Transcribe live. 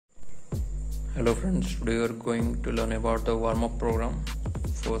Hello friends, today we are going to learn about the warm-up program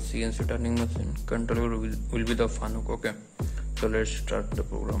for CNC turning machine. Controller will be the Fanuc. Okay, so let's start the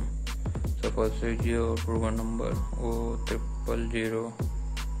program. So first is your program number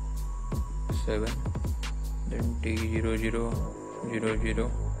 00007, then T0000,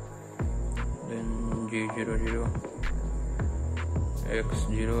 then G00,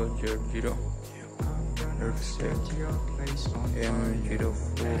 X0Z0, let's say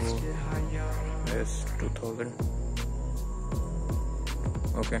M04 S2000.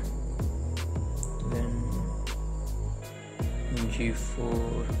 Okay, then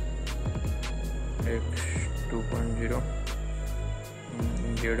G4 X2.0,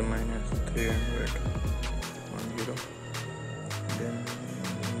 Z minus 300 10, then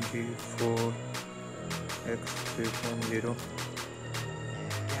G4 X3.0,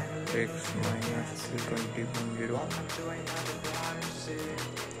 X minus 320.0,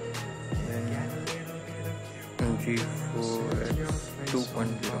 then G4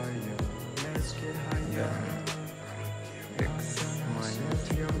 X2.0, then X minus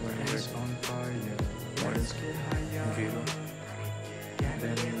 200 0,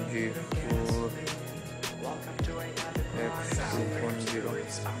 then G4 X2.0,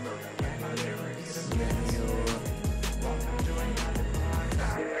 then your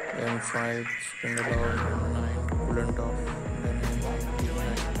M5 spindle out, M9 coolant off, then M9.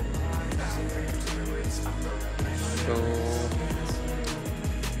 So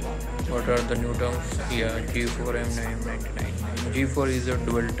what are the new terms? Yeah, G4 M9 M99. G4 is a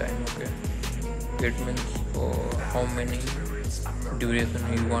dual time. Okay, it means for how many duration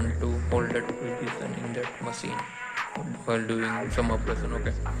you want to hold that position in that machine while doing some operation.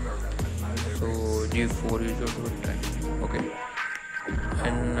 Okay, so G4 is a dual time. Okay,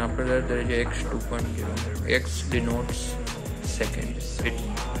 and after that there is X2.0. X denotes seconds. It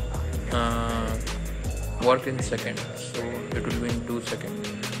work in seconds, so it will be in 2 seconds.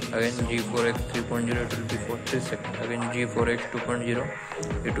 Again G4 X3.0, it will be for 3 seconds. Again G4 X2.0,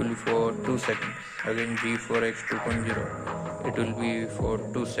 it will be for 2 seconds. Again G4 X2.0, it will be for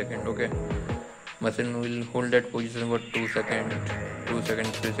 2 seconds. Okay, machine will hold that position for 2 seconds, 2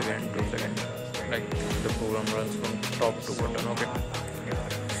 seconds, 3 seconds, 2 seconds, like the program runs from top to bottom. Okay,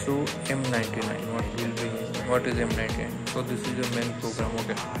 so M99, what is M99? So this is the main program.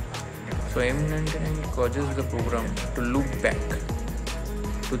 Okay, so M99 causes the program to loop back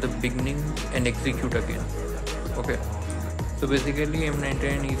to the beginning and execute again. Okay, so basically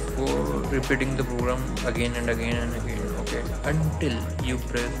M99 is for repeating the program again and again and again. Okay, until you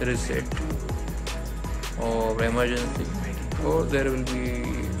press reset or emergency, or there will be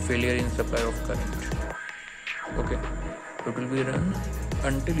failure in supply of current. Okay, it will be run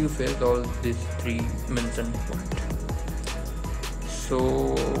until you face all these 3 mentioned points. So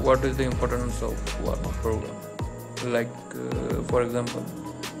what is the importance of warm-up program? Like for example,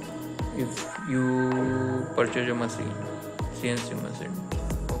 if you purchase a machine, CNC machine,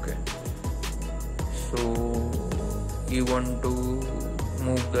 okay, so you want to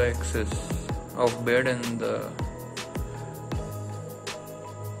move the axis of bed and the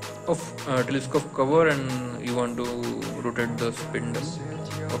telescope cover, and you want to rotate the spindle.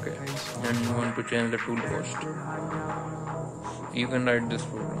 Okay, and you want to change the tool post. You can write this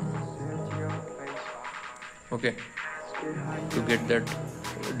program. Okay, to get that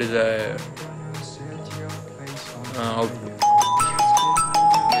desired output.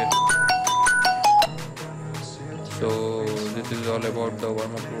 Yes. So this is all about the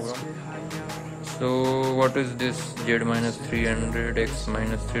warm-up program. So what is this Z minus 300, X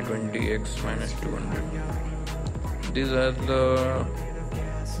minus 320, X minus 200? These are the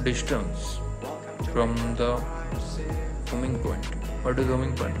distance from the homing point. What is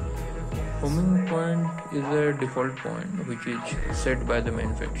homing point? Homing point is a default point which is set by the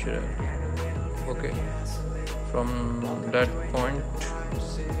manufacturer. Okay, from that point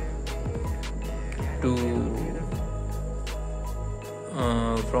to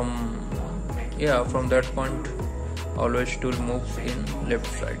from that point always tool moves in left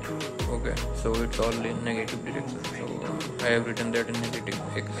side. Okay, so it's all in negative direction, so I have written that in negative.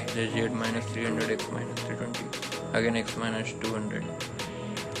 X Z minus 300, X minus 320, again X minus 200.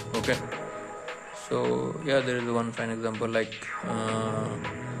 Okay, so yeah, there is one fine example, like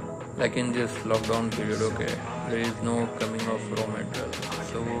in this lockdown period. Okay, there is no coming of raw material,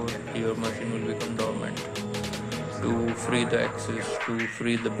 so your machine will become dormant. To free the axis, to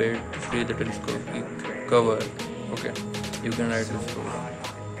free the bed, to free the telescopic cover. Okay, you can write this program.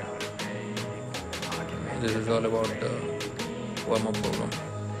 This is all about the warm-up program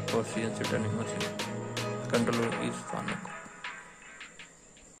for CNC turning machine. Controller is Fanuc.